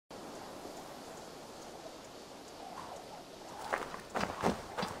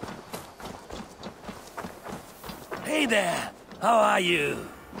Hey there! How are you?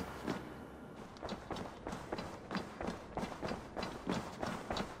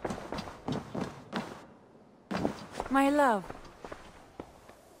 My love.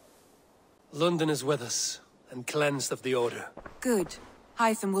 London is with us, and cleansed of the Order. Good.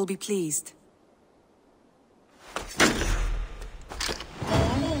 Hytham will be pleased.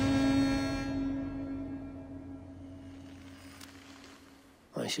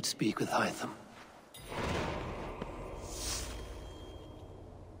 I should speak with Hytham.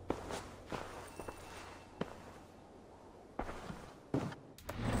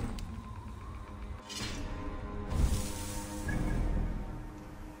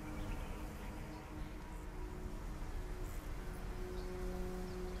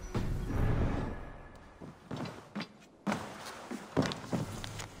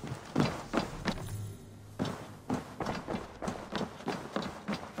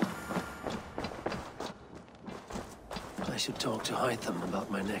 I should talk to Hytham about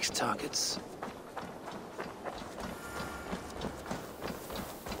my next targets.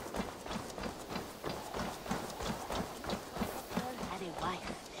 Had a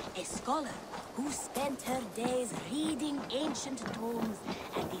wife, a scholar, who spent her days reading ancient tomes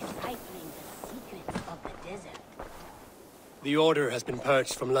and deciphering the secrets of the desert. The Order has been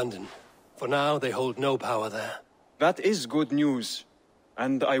purged from London. For now, they hold no power there. That is good news.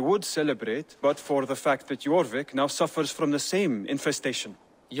 And I would celebrate, but for the fact that Jorvik now suffers from the same infestation.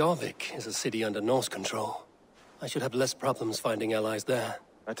 Jorvik is a city under Norse control. I should have less problems finding allies there.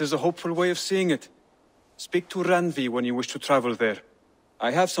 That is a hopeful way of seeing it. Speak to Randvi when you wish to travel there.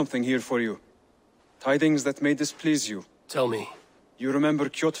 I have something here for you. Tidings that may displease you. Tell me. You remember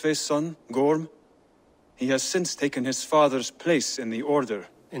Kjotve's son, Gorm? He has since taken his father's place in the Order.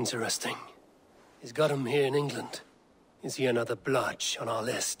 Interesting. He's got him here in England. Is he another blotch on our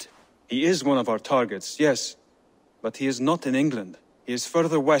list? He is one of our targets, yes. But he is not in England. He is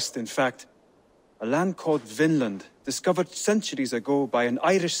further west, in fact. A land called Vinland, discovered centuries ago by an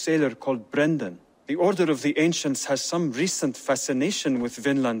Irish sailor called Brendan. The Order of the Ancients has some recent fascination with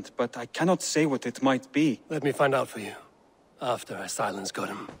Vinland, but I cannot say what it might be. Let me find out for you, after I silence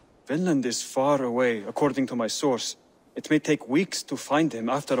Godham. Vinland is far away, according to my source. It may take weeks to find him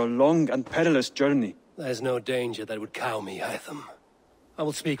after a long and perilous journey. There's no danger that would cow me, Hytham. I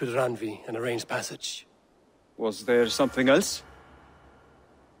will speak with Randvi and arrange passage. Was there something else?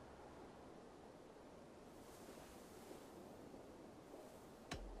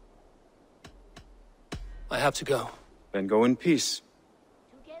 I have to go. Then go in peace.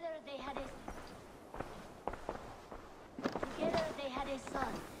 Together they had a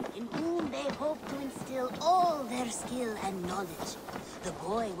son, in whom they hoped to instill all their skill and knowledge. The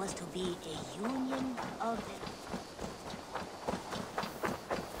boy was to be a union of them.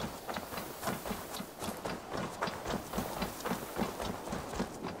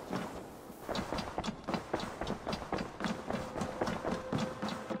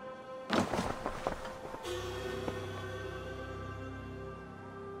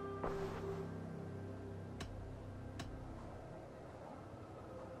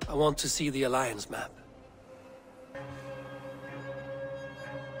 I want to see the Alliance map.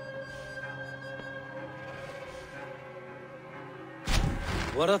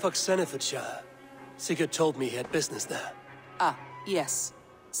 What of Oxenefordscire? Sigurd told me he had business there. Ah, yes.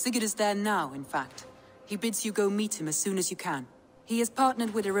 Sigurd is there now, in fact. He bids you go meet him as soon as you can. He has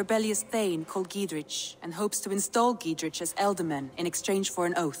partnered with a rebellious thane called Gidrich, and hopes to install Gidrich as elderman in exchange for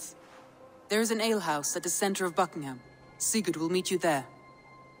an oath. There is an alehouse at the center of Buckingham. Sigurd will meet you there.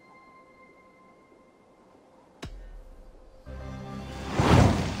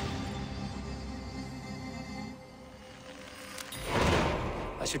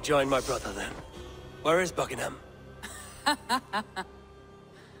 I should join my brother then. Where is Buckingham?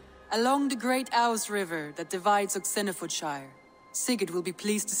 Along the great Ouse River that divides Oxenefordscire. Sigurd will be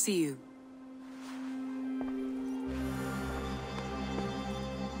pleased to see you.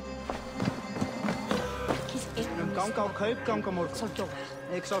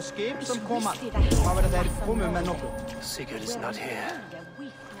 Sigurd is not here.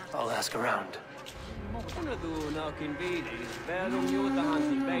 I'll ask around.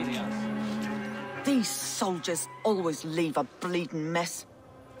 These soldiers always leave a bleeding mess.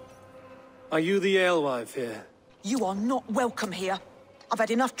 Are you the alewife here? You are not welcome here. I've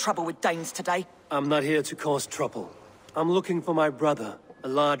had enough trouble with Danes today. I'm not here to cause trouble. I'm looking for my brother, a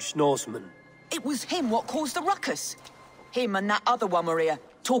large Norseman. It was him what caused the ruckus. Him and that other one were here,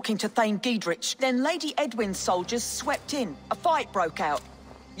 talking to Thane Gidrich. Then Lady Edwin's soldiers swept in. A fight broke out.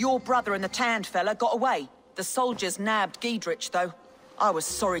 Your brother and the tanned fella got away. The soldiers nabbed Gidrich, though. I was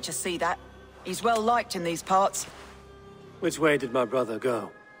sorry to see that. He's well liked in these parts. Which way did my brother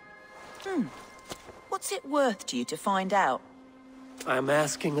go? What's it worth to you to find out? I'm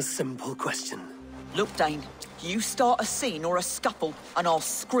asking a simple question. Look, Dane, you start a scene or a scuffle, and I'll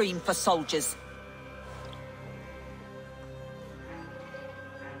scream for soldiers.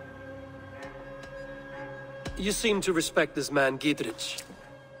 You seem to respect this man, Gidrich.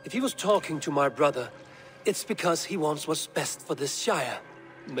 If he was talking to my brother, it's because he wants what's best for this Shire.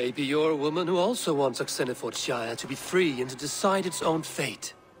 Maybe you're a woman who also wants Oxenefordscire to be free and to decide its own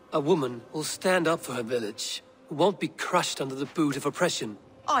fate. A woman who'll stand up for her village, who won't be crushed under the boot of oppression.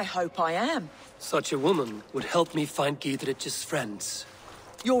 I hope I am. Such a woman would help me find Gidrich's friends.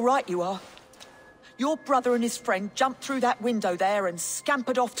 You're right, you are. Your brother and his friend jumped through that window there and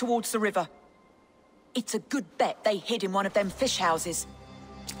scampered off towards the river. It's a good bet they hid in one of them fish houses.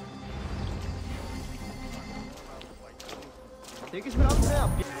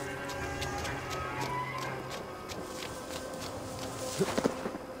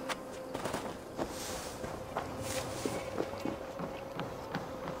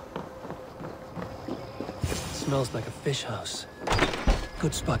 Smells like a fish house.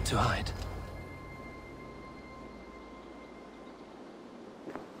 Good spot to hide.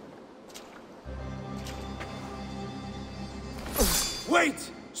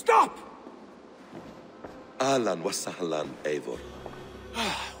 Wait! Stop! Ahlan wa sahlan, Eivor.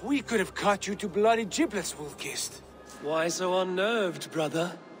 We could have cut you to bloody giblets, Wolf-Kissed. Why so unnerved,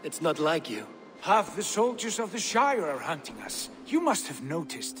 brother? It's not like you. Half the soldiers of the Shire are hunting us. You must have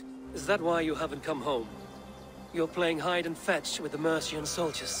noticed. Is that why you haven't come home? You're playing hide and fetch with the Mercian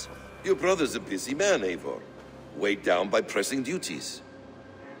soldiers. Your brother's a busy man, Eivor. Weighed down by pressing duties.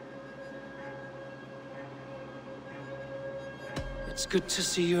 It's good to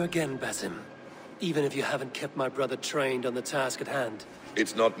see you again, Basim. Even if you haven't kept my brother trained on the task at hand.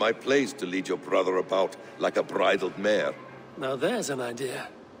 It's not my place to lead your brother about like a bridled mare. Now there's an idea.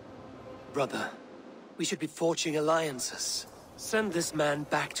 Brother, we should be forging alliances. Send this man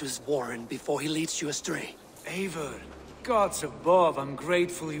back to his warren before he leads you astray. Eivor, gods above, I'm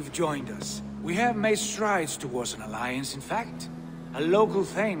grateful you've joined us. We have made strides towards an alliance, in fact. A local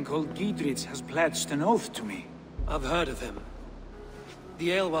thane called Gidrich has pledged an oath to me. I've heard of him.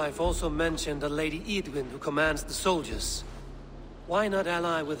 The alewife also mentioned a Lady Eidwin who commands the soldiers. Why not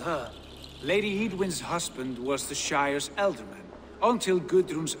ally with her? Lady Eidwin's husband was the Shire's elderman, until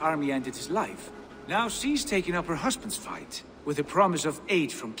Gudrun's army ended his life. Now she's taking up her husband's fight, with a promise of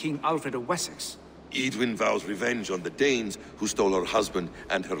aid from King Alfred of Wessex. Eidwin vows revenge on the Danes who stole her husband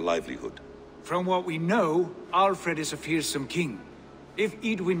and her livelihood. From what we know, Alfred is a fearsome king. If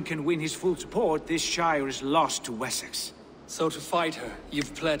Eidwin can win his full support, this Shire is lost to Wessex. So to fight her,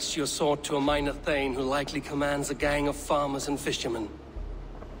 you've pledged your sword to a minor thane who likely commands a gang of farmers and fishermen.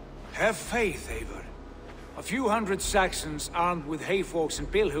 Have faith, Eivor. A few hundred Saxons armed with hayforks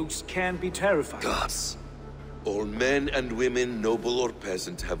and billhooks can be terrifying. Gods. All men and women, noble or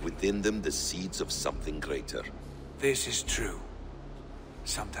peasant, have within them the seeds of something greater. This is true.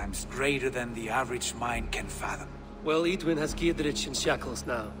 Sometimes greater than the average mind can fathom. Well, Eidwin has Gidrich in shackles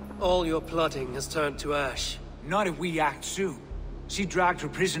now. All your plotting has turned to ash. Not if we act soon. She dragged her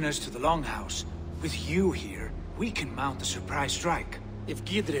prisoners to the Longhouse. With you here, we can mount a surprise strike. If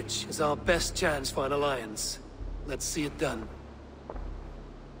Gidrich is our best chance for an alliance, let's see it done.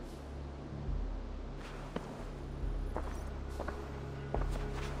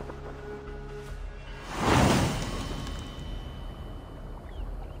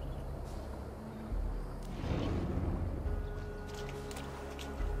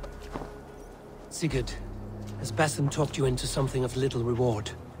 Sigurd, has Basim talked you into something of little reward?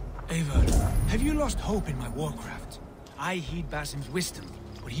 Eivor, have you lost hope in my warcraft? I heed Basim's wisdom,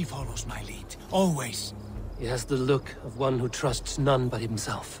 but he follows my lead, always. He has the look of one who trusts none but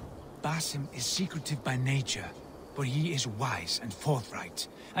himself. Basim is secretive by nature, but he is wise and forthright,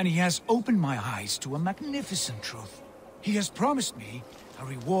 and he has opened my eyes to a magnificent truth. He has promised me a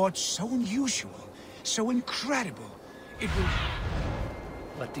reward so unusual, so incredible, it will...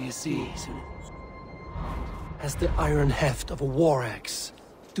 What do you see, Sýnin? Has the iron heft of a war axe.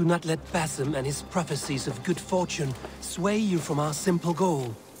 Do not let Basim and his prophecies of good fortune sway you from our simple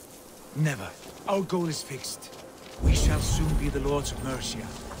goal. Never. Our goal is fixed. We shall soon be the lords of Mercia,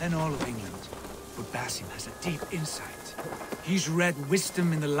 then all of England. But Basim has a deep insight. He's read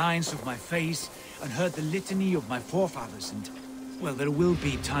wisdom in the lines of my face, and heard the litany of my forefathers, and... well, there will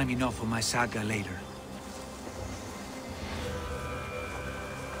be time enough for my saga later.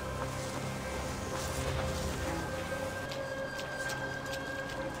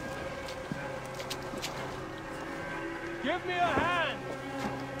 Give me a hand!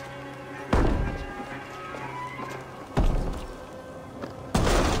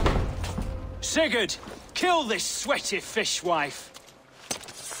 Sigurd, kill this sweaty fishwife.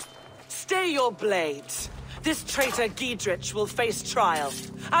 Stay your blades. This traitor Giedrich will face trial,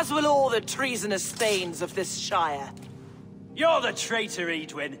 as will all the treasonous thanes of this shire. You're the traitor,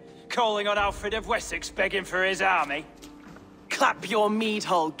 Edwin, calling on Alfred of Wessex begging for his army. Clap your mead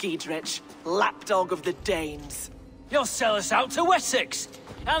hole, Giedrich, lapdog of the Danes. You'll sell us out to Wessex,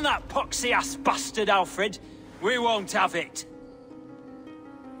 and that poxy-ass bastard Alfred. We won't have it.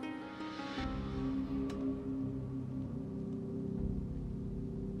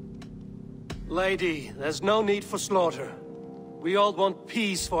 Lady, there's no need for slaughter. We all want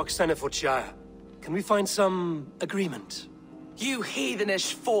peace for Oxenefordscire. Can we find some agreement? You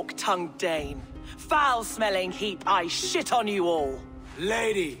heathenish fork-tongued Dane. Foul-smelling heap, I shit on you all.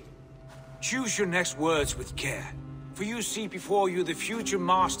 Lady, choose your next words with care. For you see before you the future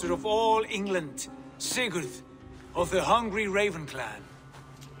master of all England, Sigurd, of the hungry Raven clan.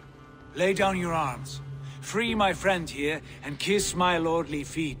 Lay down your arms. Free my friend here, and kiss my lordly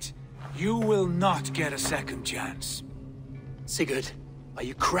feet. You will not get a second chance. Sigurd, are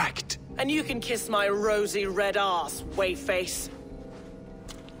you cracked? And you can kiss my rosy red arse, wayface.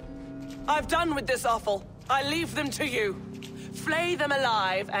 I've done with this offal. I leave them to you. Flay them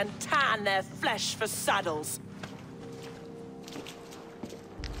alive and tan their flesh for saddles.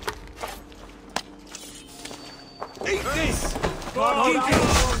 Eat this!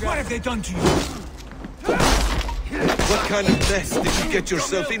 What have they done to you? What kind of mess did you get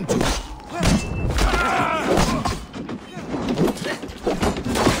yourself into?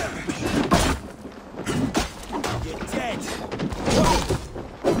 You're dead.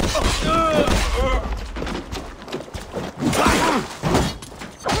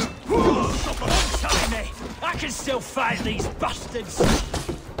 Telling me, I can still fight these bastards.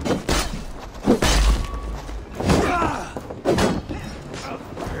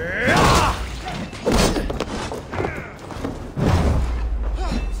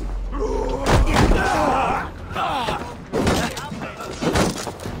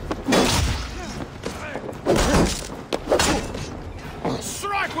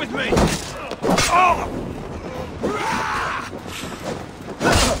 Strike with me!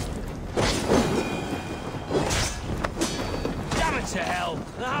 Damn it to hell!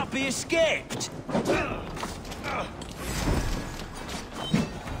 The happy escaped!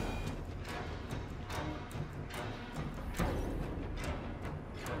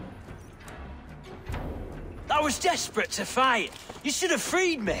 I was desperate to fight. You should have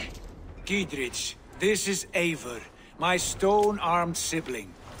freed me. Giedrich, this is Eivor, my stone-armed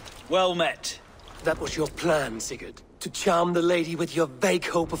sibling. Well met. That was your plan, Sigurd. To charm the lady with your vague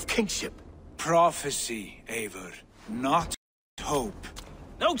hope of kingship. Prophecy, Eivor, not hope.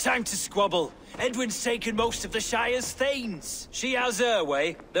 No time to squabble. Edwin's taken most of the Shire's thanes. She has her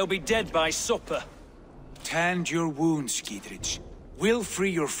way. They'll be dead by supper. Tend your wounds, Giedrich. We'll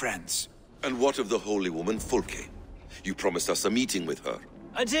free your friends. And what of the holy woman Fulke? You promised us a meeting with her.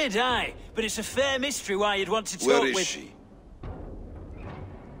 I did, aye. But it's a fair mystery why you'd want to talk Where with... is she?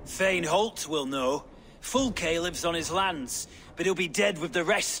 Thane Holt will know. Fulke lives on his lands, but he'll be dead with the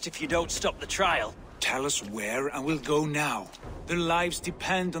rest if you don't stop the trial. Tell us where, and we'll go now. Their lives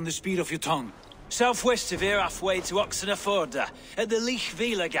depend on the speed of your tongue. Southwest of here, halfway to Oxenefordscire, at the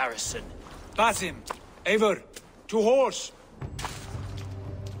ʻeɪvɔːr garrison. Basim, Eivor, to horse!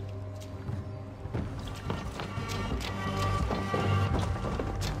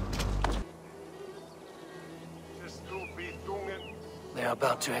 They are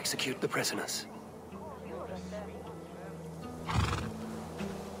about to execute the prisoners.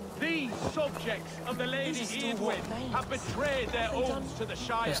 These subjects of the Lady Eowyn have betrayed their oaths to the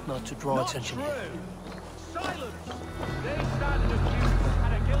Shire. Best not to draw attention true. here. Silence! They stand accused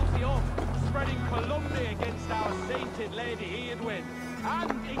and a guilty oath, spreading calumny against our sainted Lady Eowyn,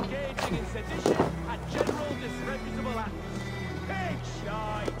 and engaging in sedition and general disreputable acts. Pig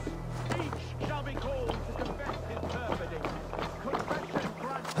shite! Each shall be called to confess his perfidy. Confession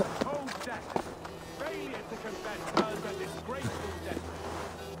grants cold death. Failure to confess earns a disgraceful death.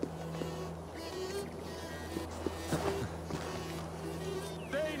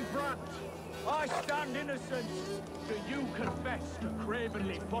 I stand innocent. Do you confess to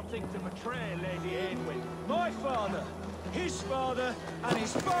cravenly plotting to betray Lady Eowyn? My father, his father, and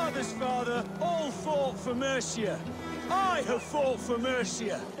his father's father all fought for Mercia. I have fought for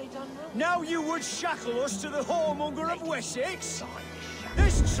Mercia. Now you would shackle us to the whoremonger of Wessex?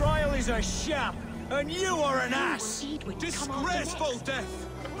 This trial is a sham, and you are an ass. Disgraceful death.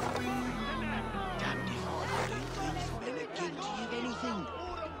 Damned if I believe these men are guilty of anything.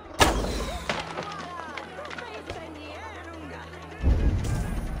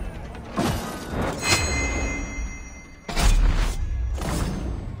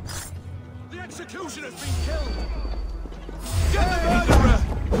 execution has been killed! Get the murderer!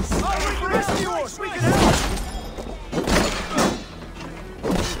 Oh, we can rescue us! We can help!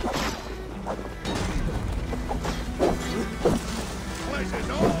 Where's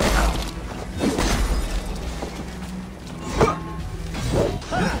it all?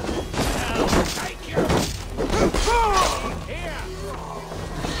 I'll take you! Here!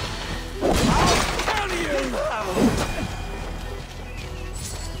 I'll kill you!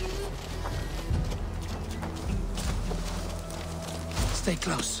 Stay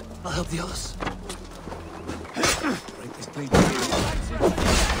close. I'll help the others. Break this bleed.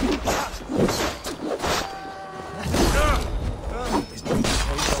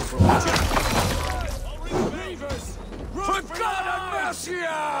 For God and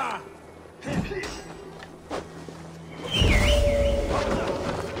Mercia!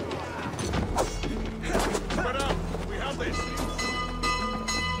 Spread out! We have this!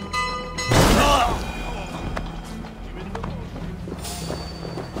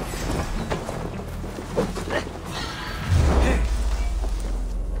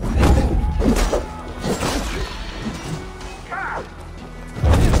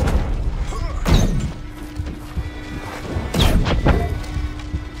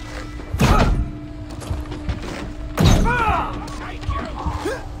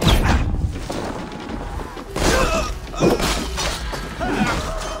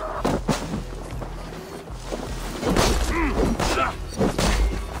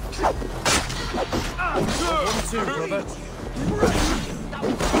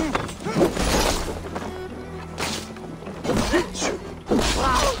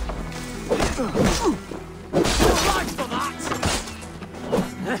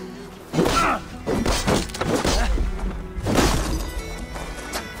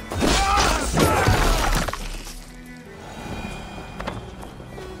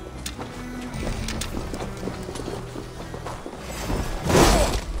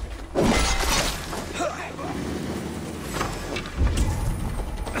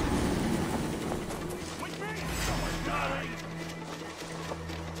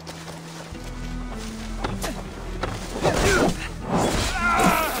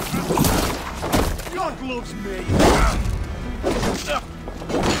 Loves me.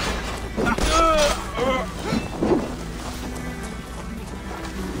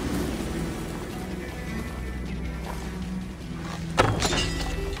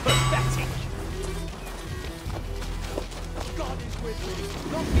 Pathetic. God is with me.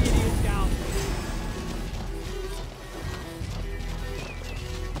 Knock the idiot down.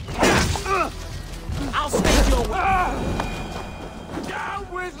 I'll stand your way. Down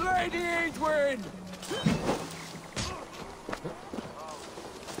with Lady Eidwin!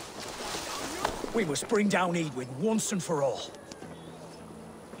 We must bring down Eidwin once and for all.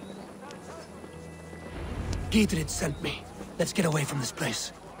 Gidrid sent me. Let's get away from this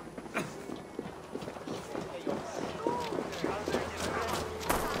place.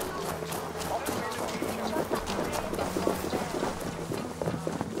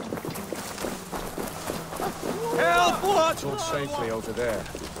 Help! What? All safely over there.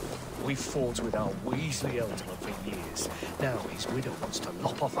 We fought with our Weasley elder for years. Now his widow wants to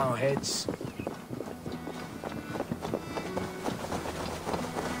lop off our heads.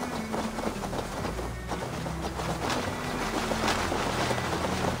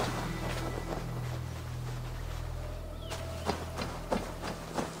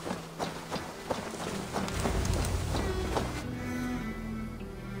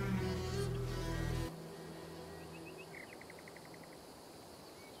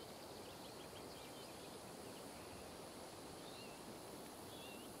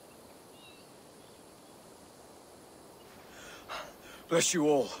 Bless you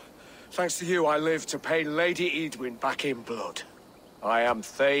all. Thanks to you, I live to pay Lady Eidwin back in blood. I am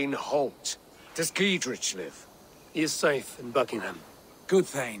Thane Holt. Does Giedrich live? He is safe in Buckingham. Good,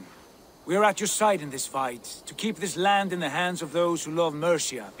 Thane. We are at your side in this fight, to keep this land in the hands of those who love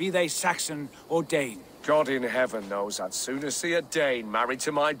Mercia, be they Saxon or Dane. God in heaven knows I'd sooner see a Dane married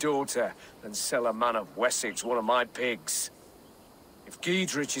to my daughter than sell a man of Wessex one of my pigs. If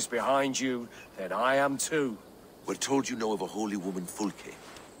Giedrich is behind you, then I am too. We're told you know of a holy woman, Fulke.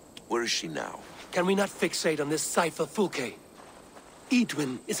 Where is she now? Can we not fixate on this cipher, Fulke?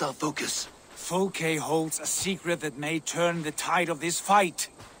 Eidwin is our focus. Fulke holds a secret that may turn the tide of this fight.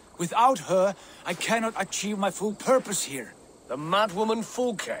 Without her, I cannot achieve my full purpose here. The madwoman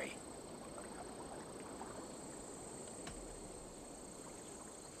Fulke?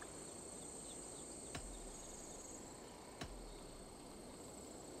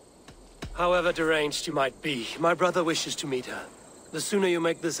 However deranged you might be, my brother wishes to meet her. The sooner you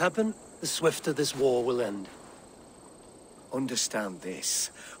make this happen, the swifter this war will end. Understand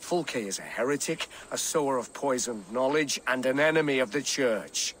this. Fulke is a heretic, a sower of poisoned knowledge, and an enemy of the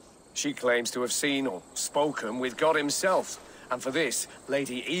Church. She claims to have seen or spoken with God himself, and for this,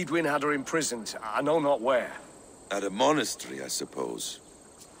 Lady Eidwin had her imprisoned, I know not where. At a monastery, I suppose.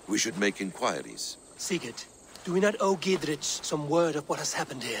 We should make inquiries. Sigurd, do we not owe Gidrich some word of what has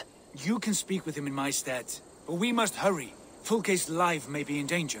happened here? You can speak with him in my stead, but we must hurry. Fulke's life may be in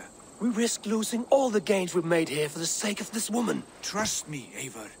danger. We risk losing all the gains we've made here for the sake of this woman. Trust me,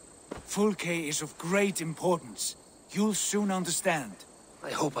 Eivor. Fulke is of great importance. You'll soon understand. I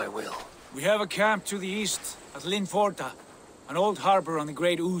hope I will. We have a camp to the east, at Linforda, an old harbor on the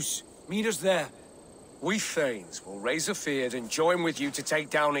Great Ouse. Meet us there. We Thanes will raise a feard and join with you to take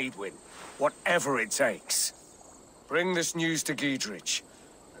down Eidwin, whatever it takes. Bring this news to Gidrich,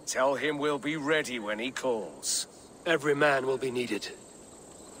 and tell him we'll be ready when he calls. Every man will be needed.